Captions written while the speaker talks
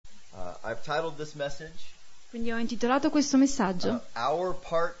I've titled this message Quindi ho intitolato questo messaggio Our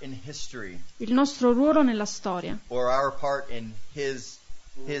Part in History, Il nostro ruolo nella storia, or Our Part in His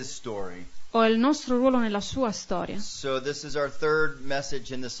Story. o il nostro ruolo nella sua storia. So this is our third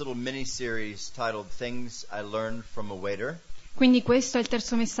message in this little mini-series titled Things I Learned from a Waiter. Quindi questo è il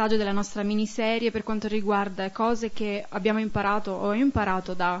terzo messaggio della nostra miniserie per quanto riguarda cose che abbiamo imparato o ho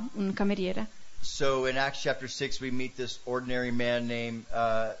imparato da un cameriere. So in Acts chapter 6 we meet this ordinary man named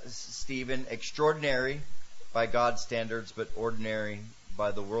Stephen, extraordinary by God's standards but ordinary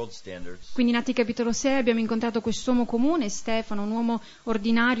by the world standards. Quindi in Atti capitolo 6 abbiamo incontrato quest'uomo comune, Stefano, un uomo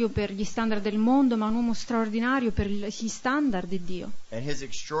ordinario per gli standard del mondo, ma un uomo straordinario per gli standard di Dio. And his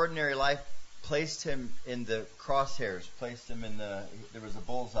extraordinary life placed him in the crosshairs, there was a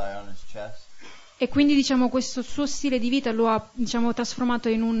bullseye on his chest. E quindi questo suo stile di vita lo ha trasformato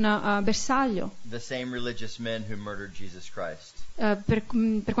in un bersaglio The same religious men who murdered Jesus Christ. per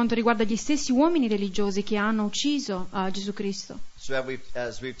quanto riguarda gli stessi uomini religiosi che hanno ucciso Gesù Cristo. So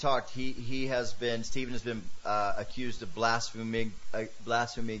as we've talked, Stephen has been accused of blasphemy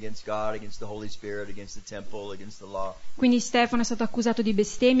against God, against the Holy Spirit, against the temple, against the law. Quindi Stefano è stato accusato di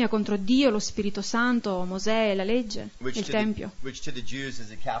bestemmia contro Dio, lo Spirito Santo, Mosè, la legge, il Tempio, Which to the Jews is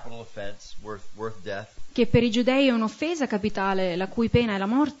a capital offense worth death. che per i giudei è un'offesa capitale, la cui pena è la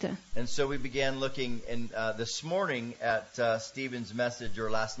morte. And so we began looking this morning at Stephen's message, or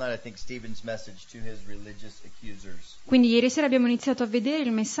last night I think Stephen's message to his religious accusers. Quindi ieri sera abbiamo iniziato a vedere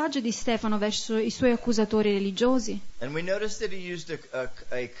il messaggio di Stefano verso i suoi accusatori religiosi. And we noticed that he used a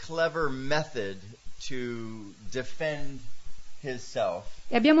clever method to defend himself.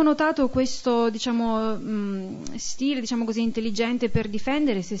 E abbiamo notato questo, stile, così, intelligente per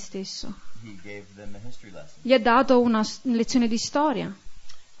difendere se stesso. He gave them a history lesson. Gli ha dato una lezione di storia.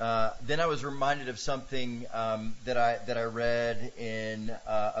 Then I was reminded of something that I read in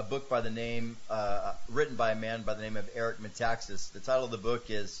a book by the name written by a man by the name of Eric Metaxas. The title of the book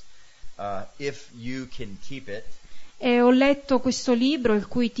is If You Can Keep It. E ho letto questo libro, il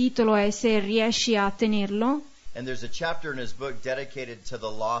cui titolo è Se riesci a tenerlo. And there's a chapter in his book dedicated to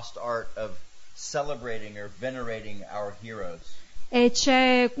the lost art of celebrating or venerating our heroes. E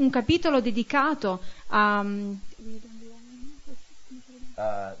c'è un capitolo dedicato a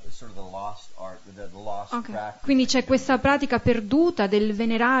Sort of the lost art, the lost practice. Quindi c'è questa pratica perduta del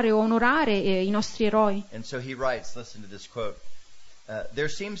venerare o onorare i nostri eroi. And so he writes, listen to this quote, there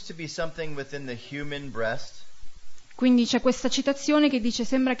seems to be something within the human breast. Quindi c'è questa citazione che dice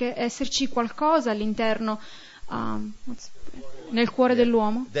sembra che esserci qualcosa all'interno nel cuore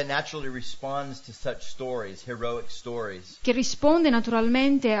dell'uomo that naturally responds to such stories, heroic stories. che risponde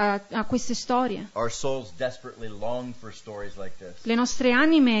naturalmente a queste storie. Our souls desperately long for stories like this. Le nostre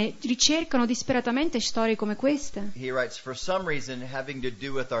anime ricercano disperatamente storie come queste. He writes, for some reason having to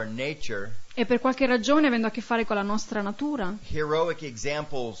do with our nature, E per qualche ragione, avendo a che fare con la nostra natura, heroic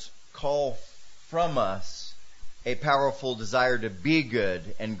examples call from us a powerful desire to be good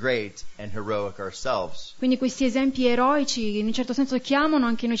and great and heroic ourselves. quindi questi esempi eroici in un certo senso chiamano,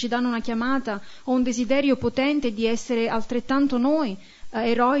 anche noi ci danno una chiamata o un desiderio potente di essere altrettanto noi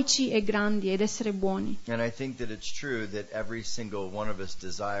eroici e grandi ed essere buoni. And I think that it's true that every single one of us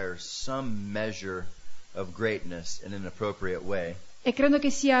desires some measure of greatness in an appropriate way. E credo che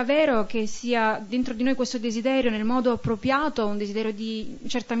sia vero che sia dentro di noi questo desiderio nel modo appropriato, un desiderio di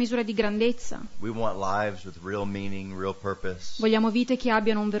certa misura di grandezza. We want lives with real meaning, real purpose. Vogliamo vite che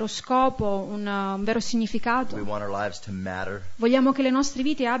abbiano un vero scopo, un vero significato. We want our lives to matter. Vogliamo che le nostre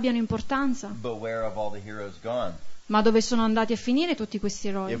vite abbiano importanza. But where have all the heroes gone? Ma dove sono andati a finire tutti questi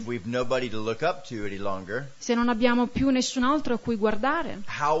If eroi? we've nobody to look up to any longer, Se non abbiamo più nessun altro a cui guardare,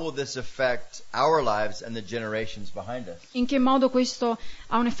 how will this affect our lives and the generations behind us? in che modo questo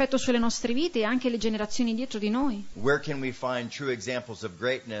ha un effetto sulle nostre vite e anche le generazioni dietro di noi? Where can we find true examples of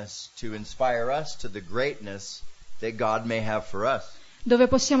greatness to inspire us to the greatness that God may have for us? Dove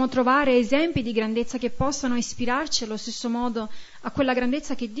possiamo trovare esempi di grandezza che possano ispirarci allo stesso modo a quella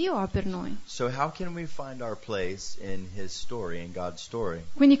grandezza che Dio ha per noi. So how can we find our place in His story, in God's story?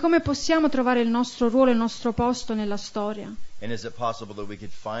 Quindi come possiamo trovare il nostro ruolo, il nostro posto nella storia? And is it possible that we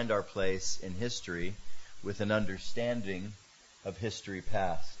could find our place in history with an understanding of history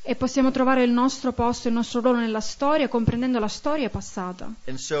past? E possiamo trovare il nostro posto, il nostro ruolo nella storia, comprendendo la storia passata.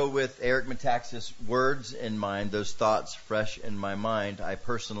 And so with Eric Metaxas' words in mind, those thoughts fresh in my mind, I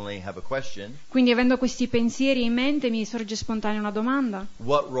personally have a question. Quindi avendo questi pensieri in mente mi sorge spontanea una domanda.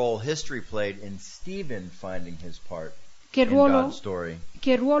 What role history played in Stephen finding his part Che in ruolo, God's story?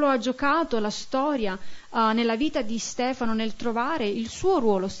 che ruolo ha giocato la storia nella vita di Stefano nel trovare il suo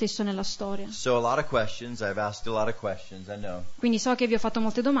ruolo stesso nella storia. So a lot of questions. I've asked a lot of questions, I know. Quindi so che vi ho fatto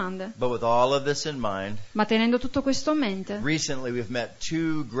molte domande, But with all of this in mind, ma tenendo tutto questo a mente, recently we've met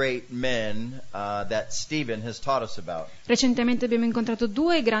two great men that Stephen has taught us about. recentemente abbiamo incontrato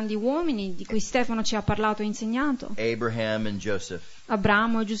due grandi uomini di cui Stefano ci ha parlato e insegnato, Abraham and Joseph.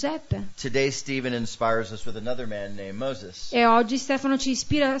 Abramo e Giuseppe. Today Stephen inspires us with another man named Moses. E oggi Stefano ci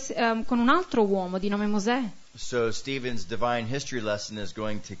ispira con un altro uomo di nome Mosè. So Stephen's divine history lesson is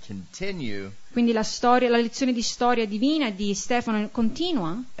going to continue, Quindi la lezione di storia divina di Stefano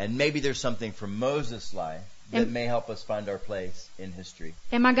continua, and maybe there's something from Moses' life that may help us find our place in history.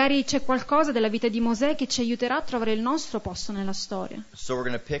 e magari c'è qualcosa della vita di Mosè che ci aiuterà a trovare il nostro posto nella storia. So we're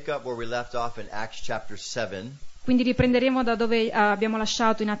going to pick up where we left off in Acts chapter 7, Quindi riprenderemo da dove abbiamo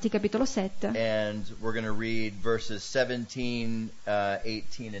lasciato in Atti capitolo 7. and we're going to read verses 17,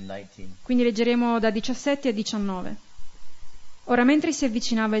 18, and 19. Quindi leggeremo da 17 a 19. Ora, mentre si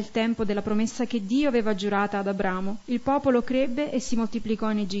avvicinava il tempo della promessa che Dio aveva giurata ad Abramo, il popolo crebbe e si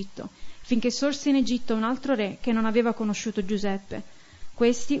moltiplicò in Egitto, finché sorse in Egitto un altro re che non aveva conosciuto Giuseppe.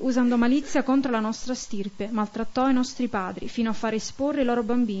 Questi, usando malizia contro la nostra stirpe, maltrattò i nostri padri, fino a far esporre i loro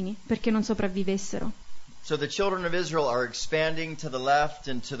bambini, perché non sopravvivessero. So the children of Israel are expanding to the left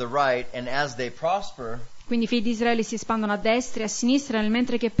and to the right, and as they prosper, Quindi i figli di Israele si espandono a destra e a sinistra, nel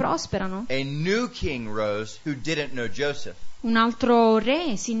mentre che prosperano. a new king rose who didn't know Joseph. Un altro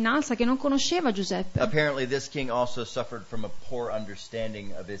re si innalza che non conosceva Giuseppe. Apparently this king also suffered from a poor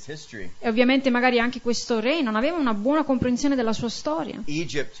understanding of his history. E ovviamente magari anche questo re non aveva una buona comprensione della sua storia.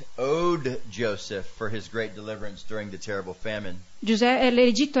 Egypt owed Joseph for his great deliverance during the terrible famine.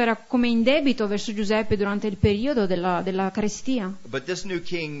 L'Egitto era come in debito verso Giuseppe durante il periodo della carestia. But this new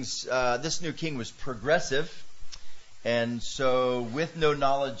king was progressive, and so with no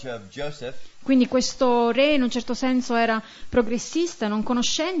knowledge of Joseph, Quindi questo re in un certo senso era progressista, non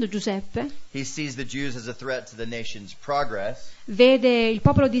conoscendo Giuseppe, he sees the Jews as a threat to the nation's progress. vede il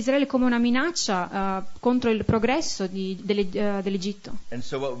popolo di Israele come una minaccia contro il progresso dell'Egitto. And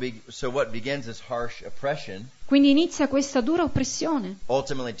so what begins as harsh oppression Quindi inizia questa dura oppressione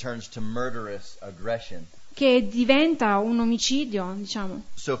ultimately turns to murderous aggression. che diventa un omicidio, diciamo,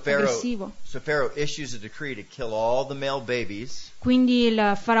 So aggressivo. Pharaoh issues a decree to kill all the male babies. Quindi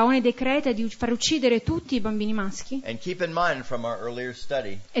il faraone decreta di far uccidere tutti i bambini maschi. And keep in mind from our earlier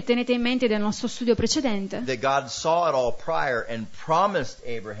study E tenete in mente del nostro studio precedente that God saw it all prior and promised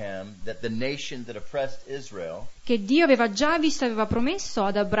Abraham that the nation that oppressed Israel che Dio aveva già visto e aveva promesso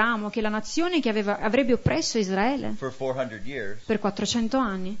ad Abramo che la nazione che avrebbe oppresso Israele for 400 years, per 400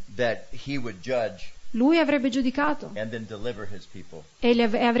 anni, that he would judge lui avrebbe giudicato and then deliver his people. e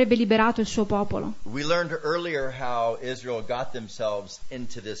avrebbe liberato il suo popolo. We learned earlier how Israel got themselves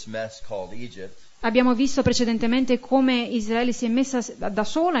into this mess called Egypt. Abbiamo visto precedentemente come Israele si è messa da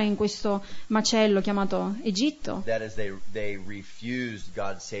sola in questo macello chiamato Egitto, That is, they refused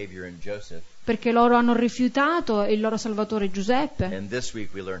God's Savior in Joseph. perché loro hanno rifiutato il loro Salvatore Giuseppe. And this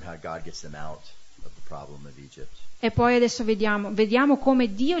week we learned how God gets them out of the problem of Egypt. E poi adesso vediamo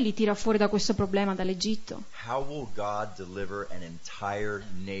come Dio li tira fuori da questo problema dall'Egitto. How will God deliver an entire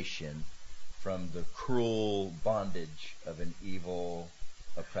nation from the cruel bondage of an evil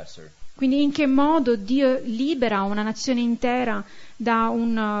oppressor? Quindi in che modo Dio libera una nazione intera da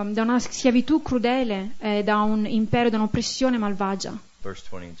una schiavitù crudele, da un impero, da un'oppressione malvagia? Verse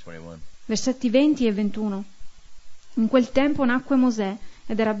 20 and 21. Versetti 20 e 21. In quel tempo nacque Mosè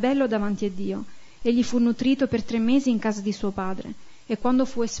ed era bello davanti a Dio. Egli fu nutrito per 3 mesi in casa di suo padre. E quando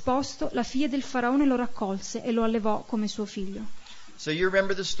fu esposto, la figlia del faraone lo raccolse e lo allevò come suo figlio. So you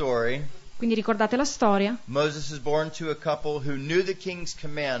remember the story. Quindi ricordate la storia? Moses is born to a couple who knew the king's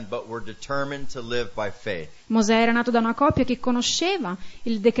command but were determined to live by faith. Mosè era nato da una coppia che conosceva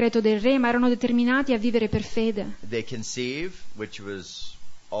il decreto del re, ma erano determinati a vivere per fede. They conceive, which was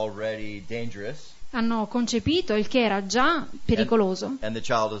already dangerous. Hanno concepito, il che era già pericoloso, And the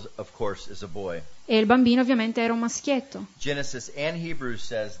child, of course, is a boy. e il bambino ovviamente era un maschietto. Genesis and Hebrews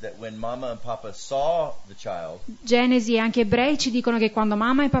says that when Mama and Papa saw the child, Genesi e anche ebrei ci dicono che quando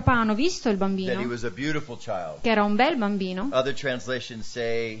mamma e papà hanno visto il that he bambino, was a beautiful child. che era un bel bambino, Other translations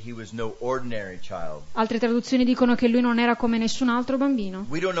say he was no ordinary child. altre traduzioni dicono che lui non era come nessun altro bambino.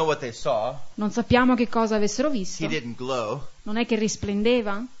 We don't know what they saw. Non sappiamo che cosa avessero visto. He didn't glow. Non è che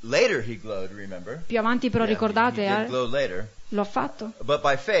risplendeva. Later he glowed, remember? Più avanti però Yeah, ricordate, he did glow later. l'ho fatto. But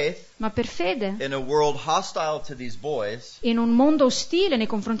by faith, Ma per fede, in a world hostile to these boys, in un mondo ostile nei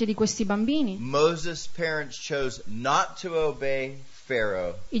confronti di questi bambini, Moses' parents chose not to obey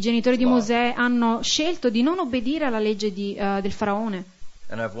Pharaoh. i genitori di Mosè hanno scelto di non obbedire alla legge del faraone.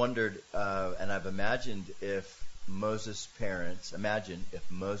 And I've wondered, and I've imagined if Moses' parents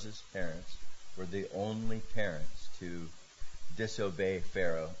were the only parents to disobey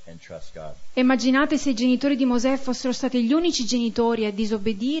Pharaoh and trust God. Immaginate se i genitori di Mosè fossero stati gli unici genitori a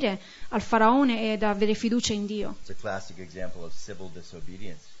disobbedire al faraone ed avere fiducia in Dio. It's a classic example of civil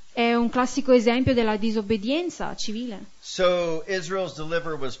disobedience. È un classico esempio della disobbedienza civile. So Israel's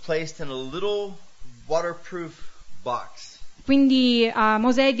deliverer was placed in a little waterproof box. Quindi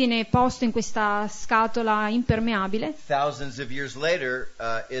Mosè viene posto in questa scatola impermeabile. Thousands of years later,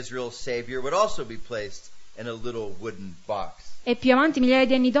 Israel's savior would also be placed in a little wooden box. E più avanti, migliaia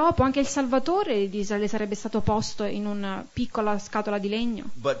di anni dopo, anche il Salvatore di Israele sarebbe stato posto in una piccola scatola di legno.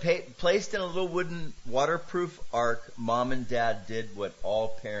 But placed in a little wooden waterproof ark, mom and dad did what all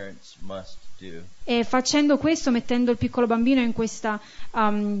parents must do. E facendo questo, mettendo il piccolo bambino in questa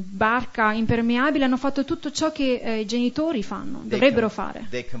barca impermeabile, hanno fatto tutto ciò che i genitori fanno, dovrebbero fare.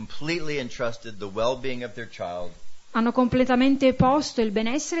 They completely entrusted the well-being of their child Hanno completamente posto il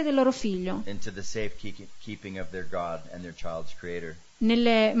benessere del loro figlio into the safe keeping of their God and their child's creator.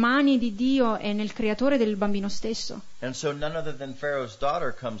 nelle mani di Dio e nel creatore del bambino stesso. And so none other than Pharaoh's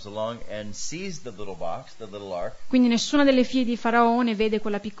daughter comes along and sees the little box, the little ark, Quindi nessuna delle figlie di Faraone vede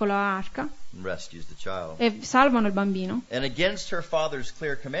quella piccola arca and rescues the child. e salvano il bambino. And against her father's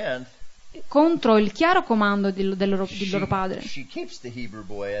clear command, Contro il chiaro comando del loro padre. she keeps the Hebrew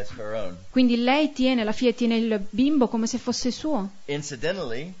boy as her own. Quindi la figlia tiene il bimbo come se fosse suo.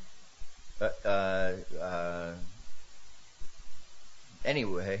 Incidentally,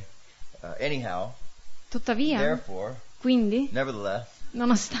 anyhow, Tuttavia, therefore, quindi, nevertheless,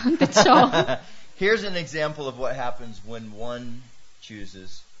 nonostante ciò, here's an example of what happens when one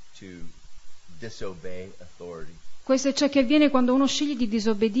chooses to disobey authority. questo è ciò che avviene quando uno sceglie di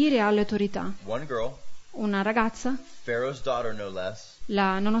disobbedire alle autorità. One girl, Una ragazza, Pharaoh's daughter no less,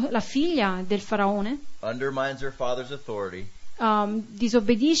 la figlia del faraone, undermines her father's authority,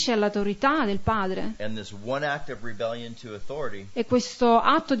 disobbedisce all'autorità del padre. and this one act of rebellion to authority E questo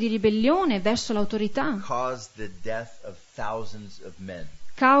atto di ribellione verso l'autorità caused the death of thousands of men.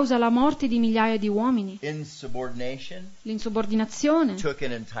 causa la morte di migliaia di uomini. Insubordination L'insubordinazione took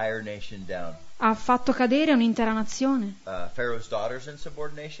an entire nation down. ha fatto cadere un'intera nazione. Pharaoh's daughter's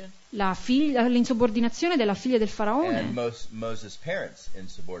insubordination L'insubordinazione della figlia del and faraone Moses' parents'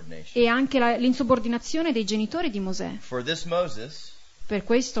 insubordination. e anche l'insubordinazione dei genitori di Mosè. For this Moses, Per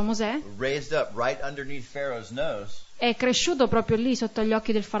questo Mosè raised up right underneath Pharaoh's nose, è cresciuto proprio lì sotto gli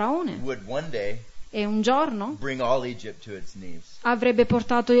occhi del faraone would one day e un giorno bring all Egypt to its knees. avrebbe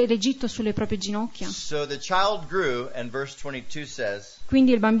portato l'Egitto sulle proprie ginocchia. So the child grew, and verse 22 says,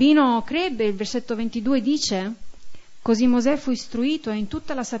 Quindi il bambino crebbe, il versetto 22 dice: così Mosè fu istruito in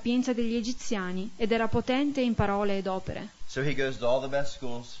tutta la sapienza degli egiziani ed era potente in parole ed opere. so he goes to all the best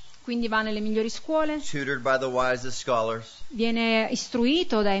schools, Quindi va nelle migliori scuole, tutored by the wisest scholars, viene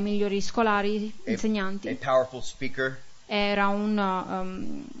istruito dai migliori scolari, a insegnanti. powerful speaker, Era un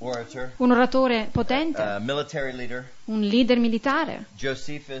orator, oratore potente, military leader. un leader militare.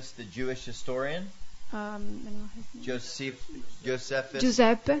 Josephus, the Jewish historian, Josephus,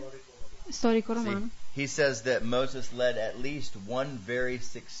 Giuseppe, storico romano. he says that Moses led at least one very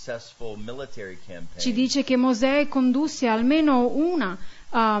successful military Ci campaign. dice che Mosè condusse almeno una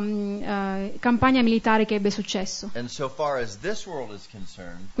campagna militare che ebbe successo. And so far as this world is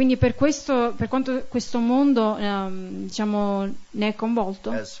concerned, Quindi per quanto questo mondo ne è coinvolto,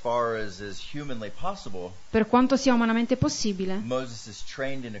 as far as is humanly possible, per quanto sia umanamente possibile, Moses is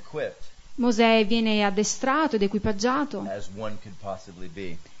trained and equipped Mosè viene addestrato ed equipaggiato as one could possibly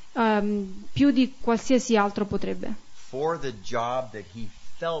be più di qualsiasi altro potrebbe, for the job that he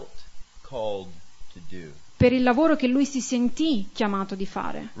felt called to do. per il lavoro che lui si sentì chiamato di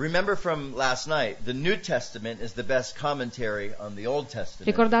fare. Remember from last night, the New Testament is the best commentary on the Old Testament.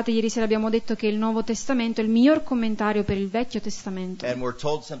 Ricordate, ieri sera abbiamo detto che il Nuovo Testamento è il miglior commentario per il Vecchio Testamento. And we're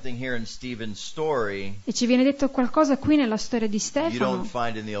told something here in Stephen's story E ci viene detto qualcosa qui nella storia di you Stefano don't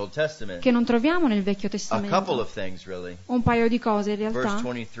find in the Old Testament. che non troviamo nel Vecchio A couple Testamento. of things, really. Un paio di cose in Verse realtà.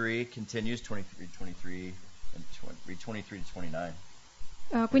 23 continues, 23 to 29.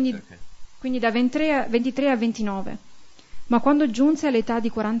 Quindi, Okay. quindi da 23 a 29. Ma quando giunse all'età di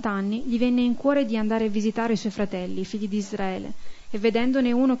 40 anni, gli venne in cuore di andare a visitare i suoi fratelli, i figli di Israele, e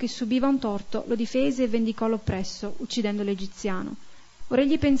vedendone uno che subiva un torto, lo difese e vendicò l'oppresso, uccidendo l'egiziano. Ora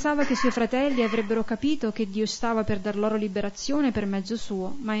egli pensava che i suoi fratelli avrebbero capito che Dio stava per dar loro liberazione per mezzo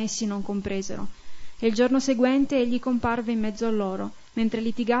suo, ma essi non compresero. E il giorno seguente egli comparve in mezzo a loro, mentre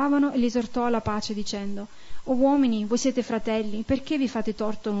litigavano, e li esortò alla pace dicendo: «O uomini, voi siete fratelli, perché vi fate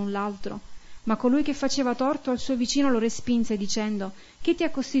torto l'un l'altro? Ma colui che faceva torto al suo vicino lo respinse dicendo: chi ti ha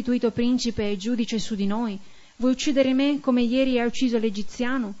costituito principe e giudice su di noi? Vuoi uccidere me come ieri hai ucciso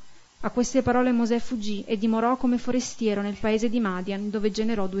l'egiziano? A queste parole Mosè fuggì e dimorò come forestiero nel paese di Madian, dove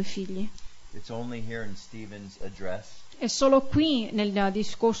generò 2 figli. It's only here in Stephen's address E solo qui, nel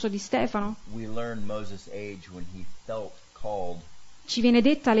discorso di Stefano, we learn Moses' age when he felt called ci viene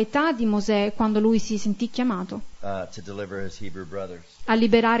detta l'età di Mosè quando lui si sentì chiamato to deliver his Hebrew brothers. a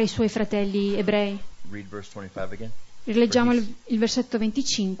liberare i suoi fratelli ebrei. Read verse 25 again. Rileggiamo il versetto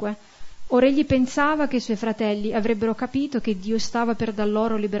 25. Ora egli pensava che i suoi fratelli avrebbero capito che Dio stava per dar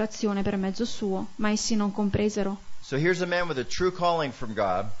loro liberazione per mezzo suo, ma essi non compresero. So here's a man with a true calling from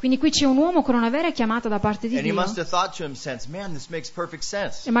God. Quindi qui c'è un uomo con una vera chiamata da parte di And he Dio. must have thought to himself, man, this makes perfect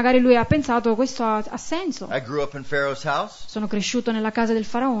sense. E magari lui ha pensato, questo ha senso. I grew up in Pharaoh's house, Sono cresciuto nella casa del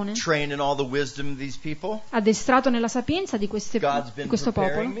faraone, trained in all the wisdom of these people. addestrato nella sapienza di God's been questo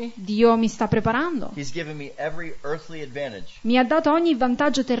popolo. preparing me. Dio mi sta preparando. He's given me every earthly advantage. Mi ha dato ogni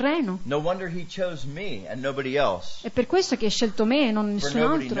vantaggio terreno. No wonder he chose me and nobody else. È per questo che ha scelto me e non For nessun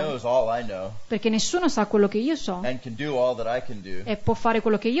nobody altro. knows all I know Perché nessuno sa quello che io so and can do all that I can do. e può fare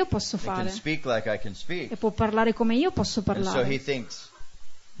quello che io posso And can fare speak like I can speak. e può parlare come io posso And so he parlare. thinks,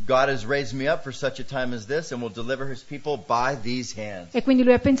 God has raised me up for such a time as this and will deliver his people by these hands. E quindi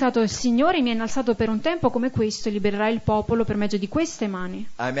lui ha pensato, il Signore mi ha innalzato per un tempo come questo e libererà il popolo per mezzo di queste mani.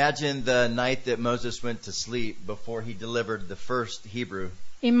 I imagine the night that Moses went to sleep before he delivered the first Hebrew.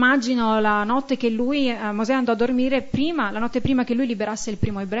 Immagino la notte che Mosè andò a dormire la notte prima che lui liberasse il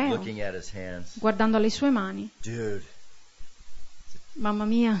primo ebreo, Looking at his hands. guardando alle sue mani. Dude, Mamma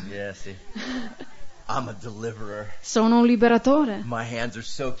mia, yeah, see, I'm a deliverer. sono un liberatore. My hands are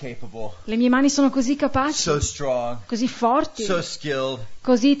so capable, Le mie mani sono così capaci, so strong, così forti, so skilled.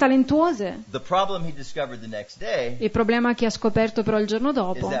 così talentuose. The problem he discovered the next day Il problema che ha scoperto però il giorno is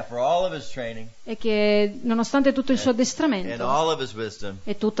dopo that for all of his training è che nonostante tutto il suo and addestramento all of his wisdom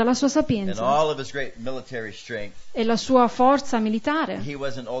e tutta la sua and sapienza all of his great military strength, e la sua forza militare, he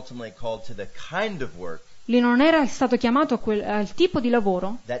wasn't ultimately called to the kind of work lui non era stato chiamato al tipo di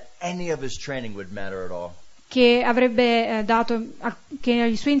lavoro that any of his training would matter at all. che avrebbe che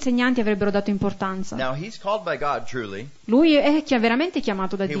i suoi insegnanti avrebbero dato importanza. Now, he's called by God truly. Lui è veramente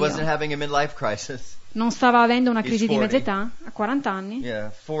chiamato da He wasn't Dio. having a midlife crisis. Non stava avendo una He's crisi di 40. mezza età, a 40 anni.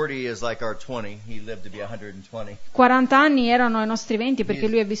 Yeah, 40 is like our 20. He lived to be 120. 40 anni erano i nostri 20 perché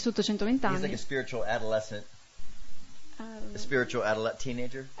He's- lui ha vissuto 120 He's like anni. a spiritual adolescent, a spiritual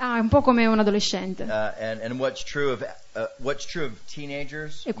teenager. Ah, è un po' come un adolescente. And what's true of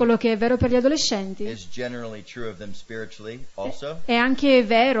teenagers E quello che è vero per gli adolescenti is generally true of them spiritually also. è anche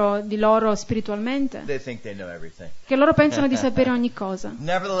vero di loro spiritualmente, They think they know everything. che loro pensano di sapere ogni cosa.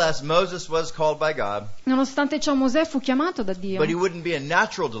 Nevertheless, Moses was called by God, Nonostante ciò Mosè fu chiamato da Dio, but he wouldn't be a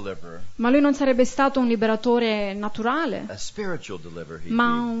natural deliverer. ma lui non sarebbe stato un liberatore naturale, A spiritual deliverer he'd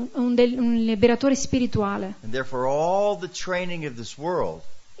ma be. un liberatore spirituale. And therefore all the training of this world,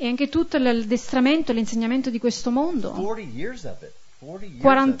 E anche tutto l'addestramento e l'insegnamento di questo mondo, 40 years of it, 40 years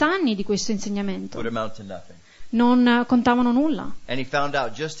 40 of it, anni di questo insegnamento, would amount to nothing. non contavano nulla. And he found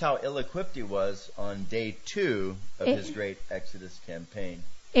out just how ill-equipped he was on day 2 of E- his great Exodus campaign.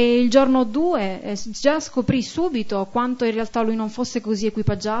 E il giorno 2 già scoprì subito quanto in realtà lui non fosse così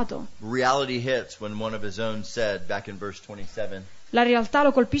equipaggiato. Reality hits when one of his own said, back in verse 27, La realtà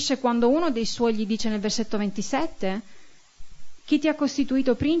lo colpisce quando uno dei suoi gli dice nel versetto 27: chi ti ha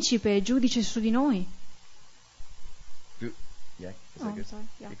costituito principe e giudice su di noi? yeah, is that Oh, good? sorry,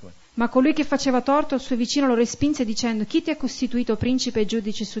 yeah. Keep going. Ma colui che faceva torto al suo vicino lo respinse dicendo: chi ti ha costituito principe e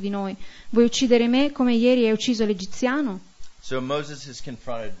giudice su di noi? Vuoi uccidere me come ieri hai ucciso l'egiziano? So Moses is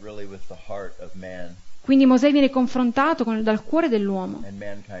confronted really with the heart of man, Quindi Mosè viene confrontato dal cuore dell'uomo, and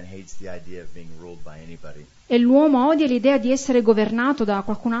mankind hates the idea of being ruled by anybody. e l'uomo odia l'idea di essere governato da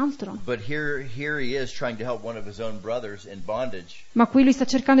qualcun altro. But here he is trying to help one of his own brothers in bondage, Ma qui lui sta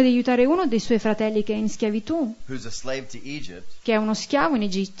cercando di aiutare uno dei suoi fratelli che è in schiavitù, who's a slave to Egypt, che è uno schiavo in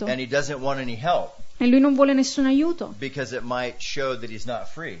Egitto, and he doesn't want any help e lui non vuole nessun aiuto, because it might show that he's not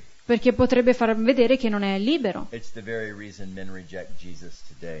free. perché potrebbe far vedere che non è libero. It's the very reason men reject Jesus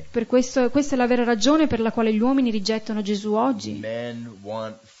today. Per questo, questa è la vera ragione per la quale gli uomini rigettano Gesù oggi. Men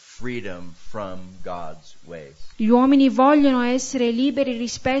want freedom from God's ways. Gli uomini vogliono essere liberi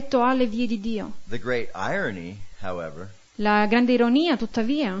rispetto alle vie di Dio. The great irony, however, La grande ironia,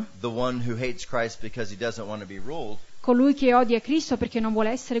 tuttavia, the one who hates Christ because he doesn't want to be ruled colui che odia Cristo perché non vuole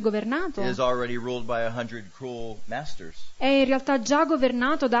essere governato is already ruled by 100 cruel masters. è in realtà già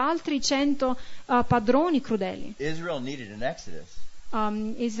governato da altri 100 padroni crudeli. Israel needed an exodus,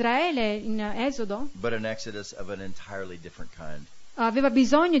 Israele in Esodo but an exodus of an entirely different kind. aveva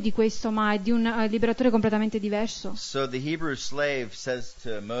bisogno di questo, ma è di un liberatore completamente diverso. So the Hebrew slave says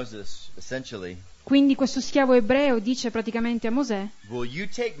to Moses, essentially, Quindi questo schiavo ebreo dice praticamente a Mosè: will you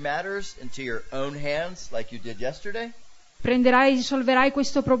take matters into your own hands like you did yesterday? risolverai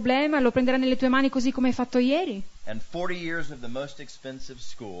questo problema e lo prenderai nelle tue mani così come hai fatto ieri? And 40 years of the most expensive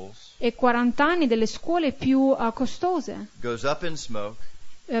schools E 40 anni delle scuole più costose goes up in smoke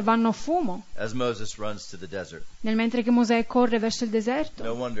vanno a fumo, as Moses runs to the desert. nel mentre che Mosè corre verso il deserto.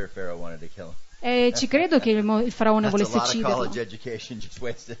 No wonder Pharaoh wanted to kill him. E ci credo che il faraone That's a volesse lot of ucciderlo, college education just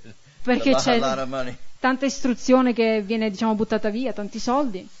wasted. perché a c'è lot of money. tanta istruzione che viene, diciamo, buttata via, tanti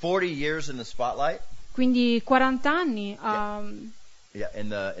soldi. 40 years in the spotlight. Quindi 40 anni Yeah, in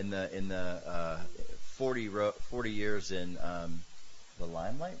the 40 years in the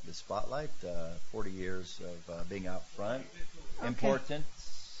limelight, the spotlight, 40 years of being out front, important.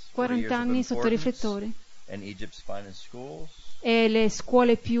 40 anni sotto i riflettori. And Egypt's finest schools. E le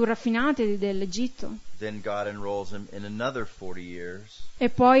scuole più raffinate dell'Egitto. Then God enrolls him in another 40 years E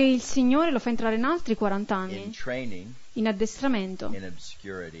poi il Signore lo fa entrare in altri 40 in anni, training in addestramento, in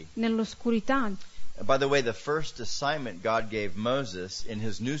obscurity. nell'oscurità. By the way, the first assignment God gave Moses in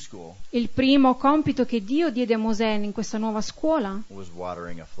his new school Il primo compito che Dio diede a Mosè in questa nuova scuola was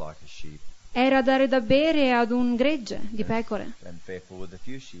watering a flock of sheep era dare da bere ad un gregge di pecore and faithful with a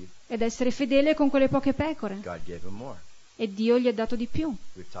few sheep. ed essere fedele con quelle poche pecore. God gave him more. E Dio gli ha dato di più.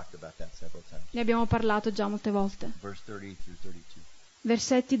 We've talked about that several times. Ne abbiamo parlato già molte volte. Verse 30 through 32.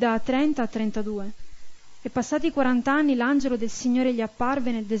 Versetti da 30 a 32. E passati 40 anni l'angelo del Signore gli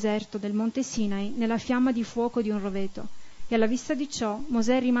apparve nel deserto del monte Sinai nella fiamma di fuoco di un roveto. E alla vista di ciò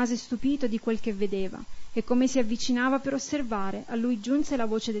Mosè rimase stupito di quel che vedeva. E come si avvicinava per osservare, a lui giunse la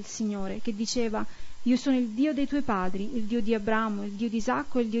voce del Signore, che diceva: Io sono il Dio dei tuoi padri, il Dio di Abramo, il Dio di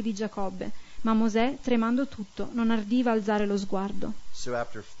Isacco e il Dio di Giacobbe. Ma Mosè, tremando tutto, non ardiva alzare lo sguardo. So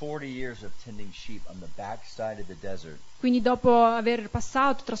after 40 years of tending sheep on the backside of the desert, Quindi dopo aver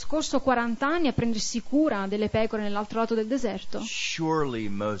trascorso 40 anni a prendersi cura delle pecore nell'altro lato del deserto, surely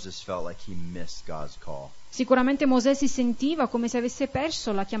Moses felt like he missed God's call. sicuramente Mosè si sentiva come se avesse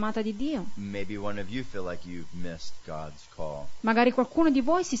perso la chiamata di Dio. Maybe one of you feel like you've missed God's call. Magari qualcuno di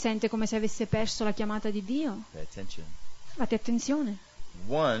voi si sente come se avesse perso la chiamata di Dio. Pay attention. Fate attenzione.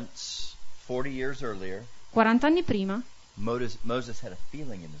 Once, 40 years earlier, 40 anni prima, Moses had a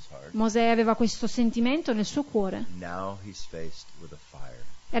feeling in his heart. Mosè aveva questo sentimento nel suo cuore. Now he's faced with a fire.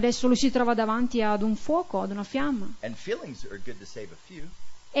 E adesso lui si trova davanti ad un fuoco, ad una fiamma. And feelings are good to save a few.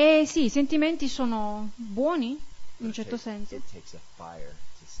 E sì, i sentimenti sono buoni, in un But certo senso, it takes a fire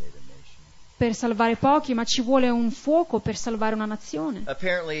to save a nation. per salvare pochi, ma ci vuole un fuoco per salvare una nazione.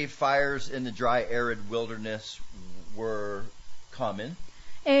 Apparently, fires in the dry, arid wilderness were common.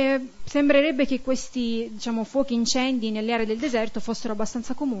 E sembrerebbe che questi, diciamo, fuochi, incendi nelle aree del deserto fossero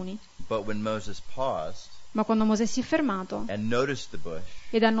abbastanza comuni. But when Moses paused Ma quando Mosè si è fermato and noticed the bush,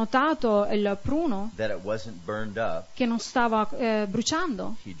 ed ha notato il pruno that it wasn't burned up, che non stava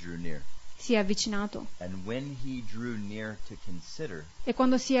bruciando, he drew near. si è avvicinato. And when he drew near to consider, E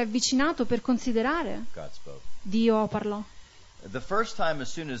quando si è avvicinato per considerare, God spoke. Dio parlò. The first time,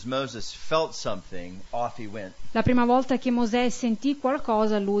 as soon as Moses felt something, off he went. La prima volta che Mosè sentì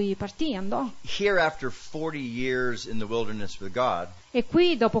qualcosa, lui partì, andò. Here, after 40 years in the wilderness with God, E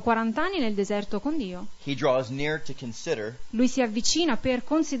qui, dopo 40 anni nel deserto con Dio, he draws near to consider, lui si avvicina per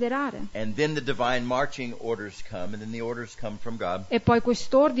considerare. and then the divine marching orders come, and then the orders come from God. E poi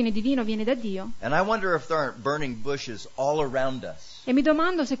quest'ordine divino viene da Dio. And I wonder if there aren't burning bushes all around us, E mi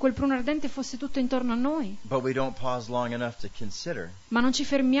domando se quel pruno ardente fosse tutto intorno a noi. but we don't pause long enough to consider Ma non ci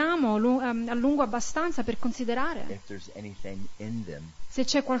fermiamo a lungo abbastanza per considerare if there's anything in them. se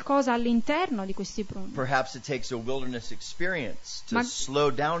c'è qualcosa all'interno di questi pruni. Perhaps it takes a wilderness experience to slow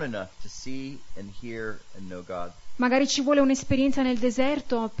down enough to see and hear and know God. Magari ci vuole un'esperienza nel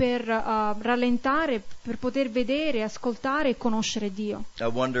deserto per rallentare, per poter vedere, ascoltare e conoscere Dio. I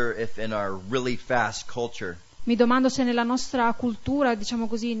wonder if in our really fast culture Mi domando se nella nostra cultura, diciamo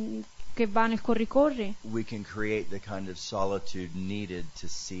così, che va nel corri-corri, we can create the kind of solitude needed to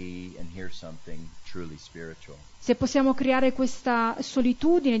see and hear something truly spiritual. se possiamo creare questa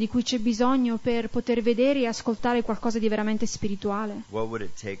solitudine di cui c'è bisogno per poter vedere e ascoltare qualcosa di veramente spirituale. What would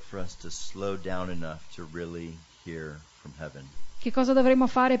it take for us to slow down enough to really hear from heaven? Che cosa dovremmo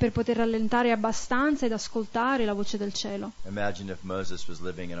fare per poter rallentare abbastanza ed ascoltare la voce del cielo? Imagine if Moses was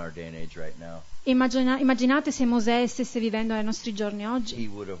living in our day and age right now. Immaginate se Mosè stesse vivendo nei nostri giorni oggi. He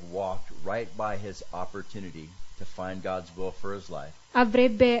would have walked right by his opportunity to find God's will for his life.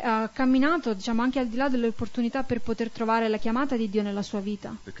 Avrebbe camminato, diciamo, anche al di là delle opportunità per poter trovare la chiamata di Dio nella sua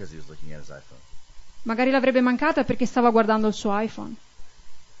vita, Because he was looking at his iPhone. Magari l'avrebbe mancata perché stava guardando il suo iPhone.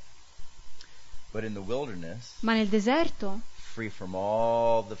 But in the wilderness, Ma nel deserto, free from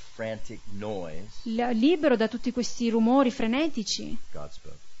all the frantic noise, libero da tutti questi rumori frenetici, God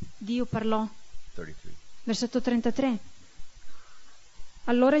spoke. Dio parlò. 33. Versetto 33.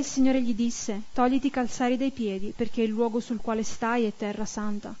 Allora il Signore gli disse: togliti i calzari dai piedi, perché il luogo sul quale stai è terra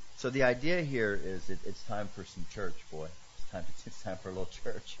santa. So the idea here is that it's time for some church, boy. It's time for a little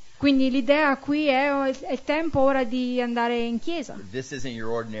church. Quindi l'idea qui è tempo ora di andare in chiesa. This isn't your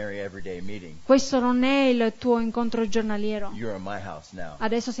ordinary everyday meeting. Questo non è il tuo incontro giornaliero. You're in my house now.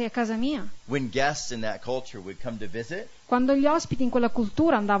 Adesso sei a casa mia. When guests in that culture would come to visit, Quando gli ospiti in quella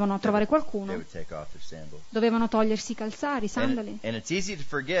cultura andavano a trovare they qualcuno, would take off their sandals. dovevano togliersi i calzari, i sandali. And it's easy to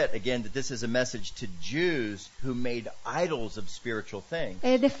forget, again, that this is a message to Jews who made idols of spiritual things.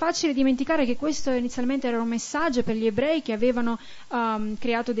 Ed è facile dimenticare che questo inizialmente era un messaggio per gli ebrei che avevano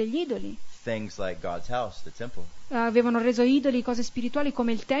creato degli idoli. Things like God's house, the temple. Avevano reso idoli cose spirituali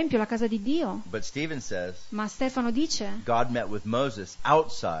come il Tempio, la casa di Dio. But Stephen says, Ma Stefano dice God met with Moses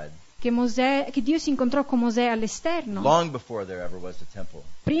outside, che Dio si incontrò con Mosè all'esterno, long before there ever was a temple.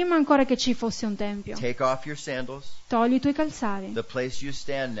 prima ancora che ci fosse un Tempio. Take off your sandals. Togli i tuoi calzari, The place you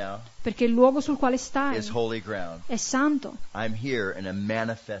stand now perché il luogo sul quale stai is holy ground. è santo. I'm here in a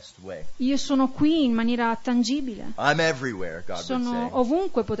manifest way. Io sono qui in maniera tangibile. I'm everywhere, God would Sono say.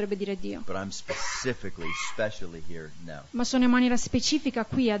 ovunque, potrebbe dire Dio. But I'm specially here now. Ma sono in maniera specifica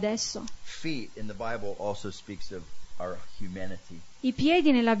qui adesso. Feet in the Bible also speaks of our humanity. I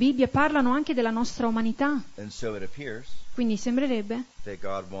piedi nella Bibbia parlano anche della nostra umanità. And so it appears Quindi sembrerebbe that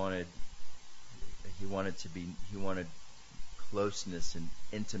God wanted closeness and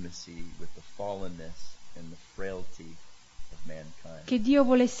intimacy with the fallenness and the frailty of mankind. che Dio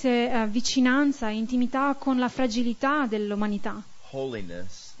volesse vicinanza e intimità con la fragilità dell'umanità.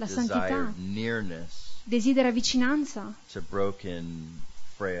 Holiness La santità. desired nearness Desidera vicinanza, to broken,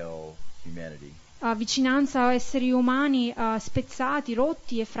 frail humanity. vicinanza a esseri umani spezzati,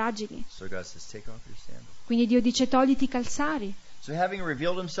 rotti e fragili. So God says, take off your sandals. Quindi Dio dice: togliti i calzari. So having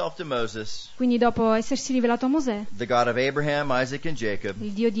revealed himself to Moses, Quindi dopo essersi rivelato a Mosè, the God of Abraham, Isaac, and Jacob,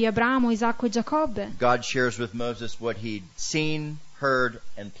 il Dio di Abramo, Isacco e Giacobbe, God shares with Moses what he'd seen, heard,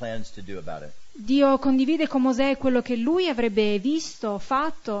 and plans to do about it. Dio condivide con Mosè quello che lui avrebbe visto,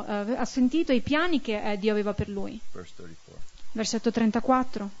 fatto, ha sentito, i piani che Dio aveva per lui. Verse 34. Versetto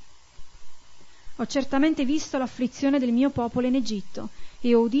 34. Ho certamente visto l'afflizione del mio popolo in Egitto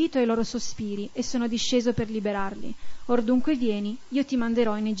e ho udito i loro sospiri e sono disceso per liberarli. Or dunque vieni, io ti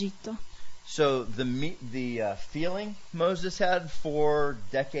manderò in Egitto. So the feeling Moses had 4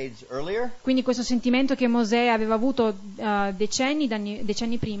 decades earlier Quindi questo sentimento che Mosè aveva avuto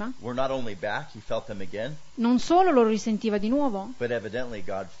decenni prima, were not only back, he felt them again, non solo lo risentiva di nuovo, but evidently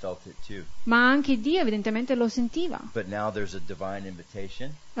God felt it too. ma anche Dio evidentemente lo sentiva. But now there's a divine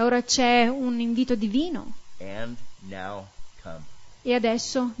invitation, E ora c'è un invito divino. and now come. E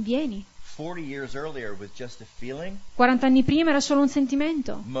adesso vieni. 40 years earlier with just a feeling, 40 anni prima era solo un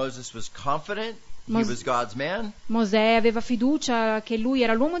sentimento. Moses was confident he Mos- was God's man, Mosè aveva fiducia che lui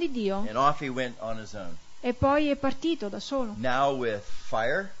era l'uomo di Dio and off he went on his own. e poi è partito da solo. Now with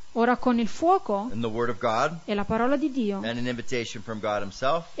fire Ora con il fuoco and the word of God e la parola di Dio and an invitation from God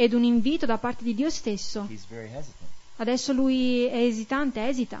himself, ed un invito da parte di Dio stesso. he's very hesitant. Adesso lui è esitante,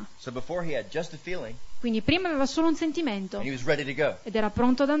 esita. So before he had just a feeling Quindi prima aveva solo un sentimento and he was ready to go. ed era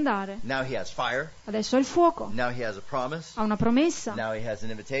pronto ad andare. Now he has fire. Adesso ha il fuoco, Now he has a promise. ha una promessa Now he has an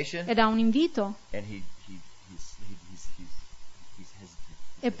invitation, ed ha un invito, and he's hesitant.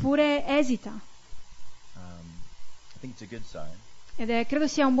 eppure esita. I think it's a good sign. Ed credo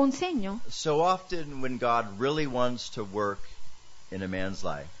sia un buon segno. So often when God really wants to work in a man's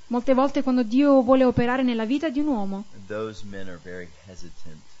life, Molte volte quando Dio vuole operare nella vita di un uomo, those men are very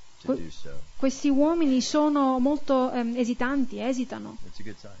hesitant to Que- do so. questi uomini sono molto esitanti, esitano. It's a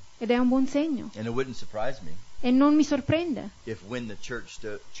good sign. Ed è un buon segno. And it wouldn't surprise me E non mi sorprende if when the church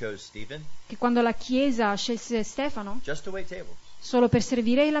chose Stephen, che quando la Chiesa scelse Stefano just to wait tables, solo per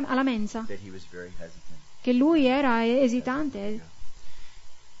servire alla mensa, that he was very hesitant. che lui era esitante.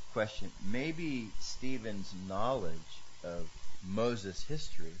 Question: maybe Stephen's knowledge of Moses'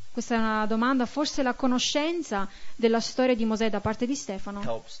 history Questa è una domanda. Forse la conoscenza della storia di Mosè da parte di Stefano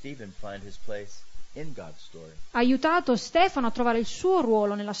helped Stephen find his place in God's story. ha aiutato Stefano a trovare il suo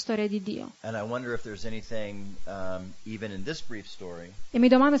ruolo nella storia di Dio. And I wonder if there's anything, even in this brief story, E mi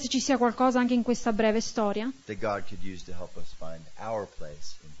domando se ci sia qualcosa anche in questa breve storia that God could use to help us find our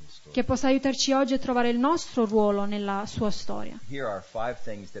place in His story. che possa aiutarci oggi a trovare il nostro ruolo nella sua storia. Here are 5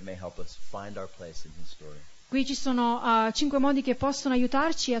 things that may help us find our place in His story. Qui ci sono 5 modi che possono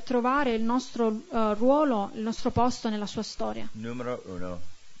aiutarci a trovare il nostro ruolo, il nostro posto nella sua storia. Numero 1.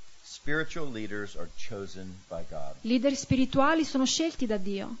 Spiritual leaders are chosen by God. Leader spirituali sono scelti da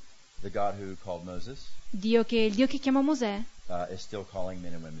Dio. The God who called Moses Il Dio che chiamò Mosè is still calling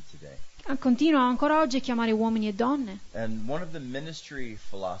men and women today. continua ancora oggi a chiamare uomini e donne. And one of the ministry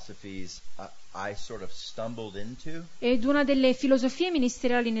philosophies I sort of stumbled into Ed una delle filosofie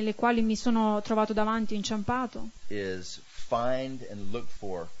ministeriali nelle quali mi sono trovato davanti, inciampato, is find and look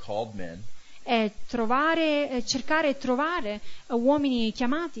for called men, è cercare e trovare uomini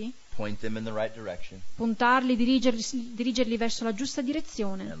chiamati, point them in the right direction, puntarli, dirigerli verso la giusta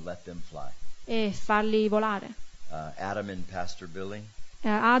direzione and let them fly. e farli volare. Adam and Pastor Billy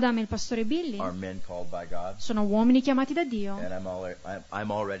Adam e il pastore Billy are men called by God, sono uomini chiamati da Dio, and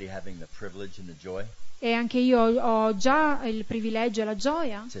I'm already having the privilege and the joy e anche io ho già il privilegio e la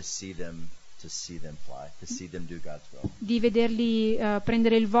gioia to see them fly, to see them do God's will. di vederli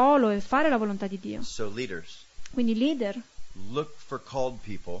prendere il volo e fare la volontà di Dio. So leaders, Quindi leader, look for called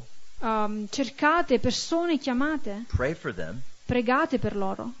people, cercate persone chiamate, pray for them, pregate per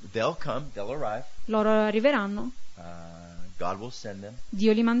loro, they'll come, they'll arrive, loro arriveranno, God will send them,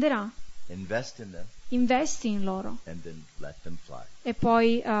 Dio li manderà, invest in them, investi in loro and then let them fly. e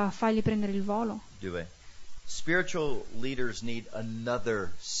poi fagli prendere il volo. Do it. Spiritual leaders need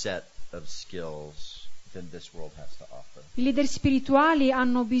another set of skills than this world has to offer. I leader spirituali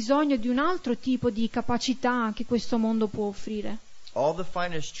hanno bisogno di un altro tipo di capacità che questo mondo può offrire. All the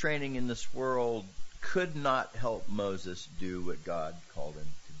finest training in this world could not help Moses do what God called him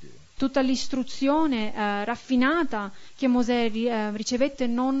to do. Tutta l'istruzione raffinata che Mosè ricevette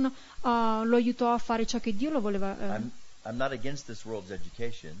non lo aiutò a fare ciò che Dio lo voleva, I'm not against this world's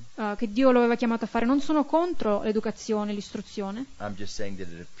education. che Dio lo aveva chiamato a fare. Non sono contro l'educazione, l'istruzione. I'm just saying that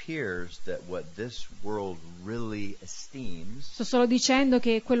it appears that what this world really esteems, Sto solo dicendo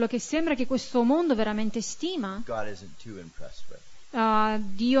che quello che sembra che questo mondo veramente stima, God isn't too impressed with.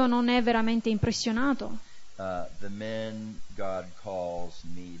 Dio non è veramente impressionato. The men God calls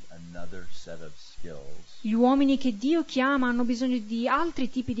need another set of skills Gli uomini che Dio chiama hanno bisogno di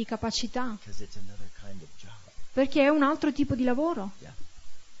altri tipi di capacità, because it's another kind of job. perché è un altro tipo di lavoro. Yeah.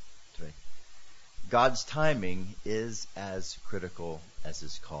 That's right. God's timing is as critical as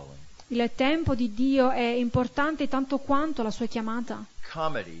his calling. Il tempo di Dio è importante tanto quanto la sua chiamata.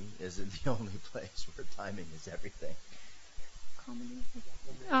 Comedy isn't the only place where timing is everything.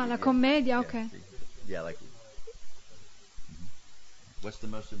 La commedia, ok. Yeah, like. What's the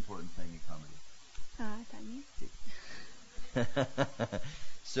most important thing in comedy?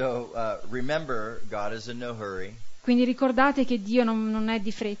 So remember, God is in no hurry. Quindi ricordate che Dio non è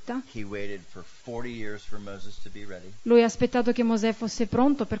di fretta. He waited for 40 years for Moses to be ready. Lui ha aspettato che Mosè fosse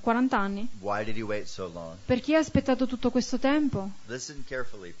pronto per 40 anni. Why did he wait so long? Perché ha aspettato tutto questo tempo? Listen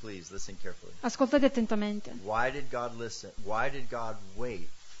carefully, please. Listen carefully. Ascoltate attentamente. Why did God listen? Why did God wait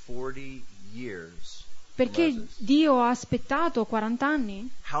 40 years? Perché Dio ha aspettato 40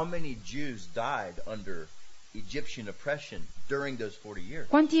 anni? How many Jews died under Egyptian oppression during those 40 years?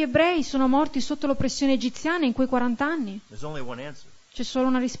 Quanti ebrei sono morti sotto l'oppressione egiziana in quei 40 anni? There's only one answer. C'è solo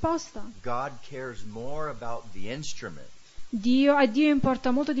una risposta. God cares more about the instrument. A Dio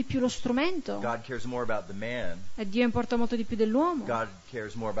importa molto di più lo strumento. God cares more about the man. A Dio importa molto di più dell'uomo. God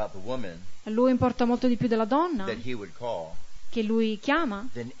cares more about the woman A Lui importa molto di più della donna that he would call che Lui chiama,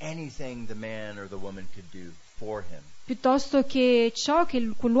 than anything the man or the woman could do for him. piuttosto che ciò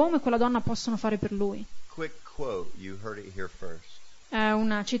che quell'uomo e quella donna possono fare per Lui. Quick quote, you heard it here first. È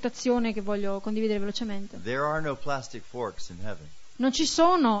una citazione che voglio condividere velocemente. There are no plastic forks in heaven. Non ci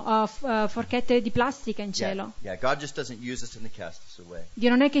sono forchette di plastica in cielo. Yeah, God just doesn't use us and then cast us away. Dio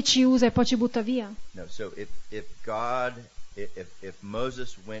non è che ci usa e poi ci butta via. No, so if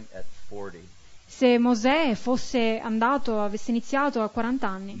Moses went at 40, Se Mosè avesse iniziato a 40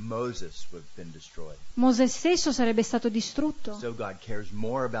 anni, Moses would have been destroyed. Mosè stesso sarebbe stato distrutto. So God cares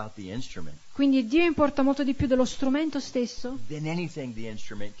more about the instrument Quindi Dio importa molto di più dello strumento stesso than anything the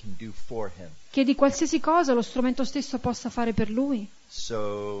instrument can do for him. che di qualsiasi cosa lo strumento stesso possa fare per Lui.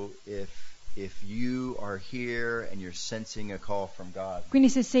 So if you are here and you're sensing a call from God, Quindi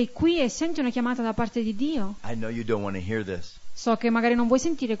se sei qui e senti una chiamata da parte di Dio, I know you don't want to hear this, so che magari non vuoi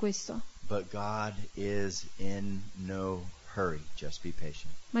sentire questo, but God is in no hurry. Just be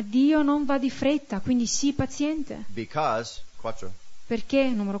patient. ma Dio non va di fretta, quindi sii paziente. Because, Perché,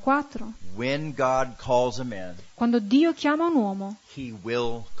 numero 4, when God calls a man, quando Dio chiama un uomo, he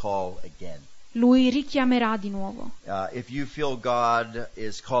will call again. Lui richiamerà di nuovo. If you feel God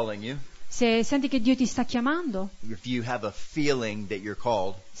is calling you, Se senti che Dio ti sta chiamando, if you have a feeling that you're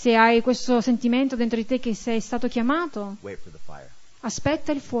called, se hai questo sentimento dentro di te che sei stato chiamato, wait for the fire,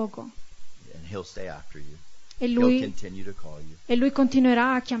 aspetta il fuoco and He'll stay after you. e He'll lui, continue to call you. e lui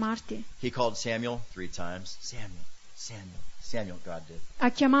continuerà a chiamarti. He called Samuel 3 times. Samuel, Samuel, Samuel, God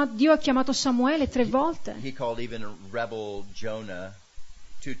did. Dio ha chiamato Samuele 3 volte He called even rebel Jonah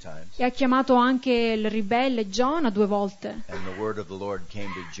 2 times. e ha chiamato anche il ribelle Giona 2 volte. And the word of the Lord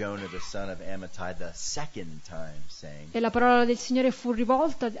came to Jonah, the son of Amittai, the second time, saying, E la parola del Signore fu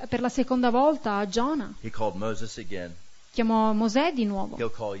rivolta per la seconda volta a Giona. He called Moses again. Chiamò Mosè di nuovo He'll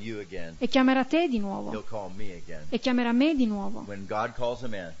call you again. e chiamerà te di He'll nuovo call me again. e chiamerà me di nuovo. When God calls a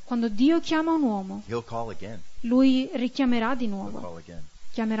man, Quando Dio chiama un uomo, He'll call again. lui richiamerà di He'll nuovo, call again.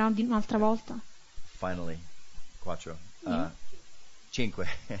 chiamerà un'altra volta. Finally, quattro. Yeah. Cinque.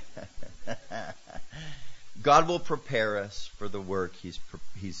 God will prepare us for the work He's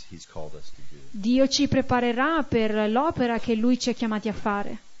called us to do. Dio ci preparerà per l'opera che lui ci ha chiamati a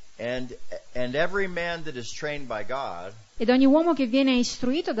fare. And every man that is trained by God Ed ogni uomo che viene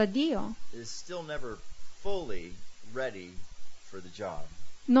istruito da Dio is still never fully ready for the job.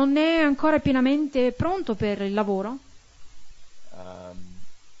 non è ancora pienamente pronto per il lavoro.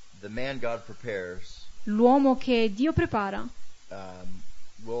 The man God prepares L'uomo che Dio prepara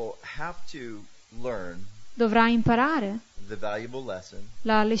will have to learn dovrà imparare the valuable lesson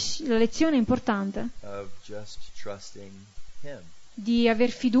la lezione importante of just trusting Him. di aver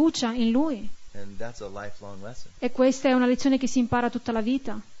fiducia in Lui. And that's a lifelong lesson. E questa è una lezione che si impara tutta la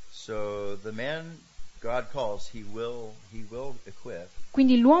vita. So the man God calls, He will equip.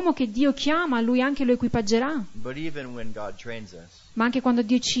 Quindi l'uomo che Dio chiama, Lui anche lo equipaggerà. But even when God trains us, Ma anche quando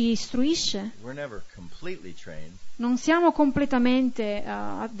Dio ci istruisce, we're never completely trained, non siamo completamente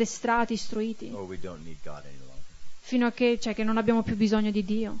addestrati, istruiti, or we don't need God any longer. fino a che non abbiamo più bisogno di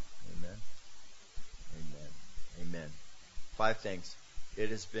Dio. Amen. Amen. Amen. 5 things. It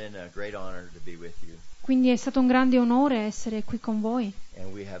has been a great honor to be with you. Quindi è stato un grande onore essere qui con voi.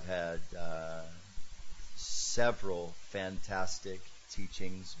 And we have had several fantastic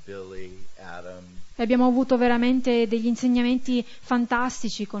teachings, Billy, Adam. E abbiamo avuto veramente degli insegnamenti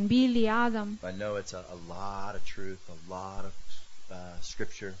fantastici con Billy, Adam. I know it's a lot of truth, a lot of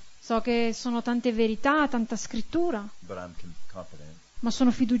scripture, So che sono tante verità, tanta scrittura, but I'm confident ma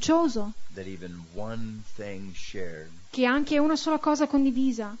sono fiducioso that even one thing shared che anche una sola cosa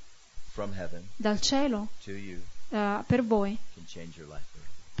condivisa from heaven dal cielo to you per voi can change your life.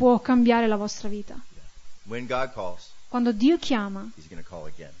 può cambiare la vostra vita. When God calls, Quando Dio chiama, He's going to call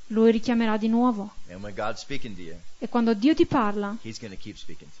again. Lui richiamerà di nuovo. And when God's speaking to you, E quando Dio ti parla, He's going to keep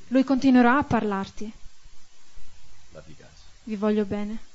speaking to you. Lui continuerà a parlarti. Love you guys. Vi voglio bene.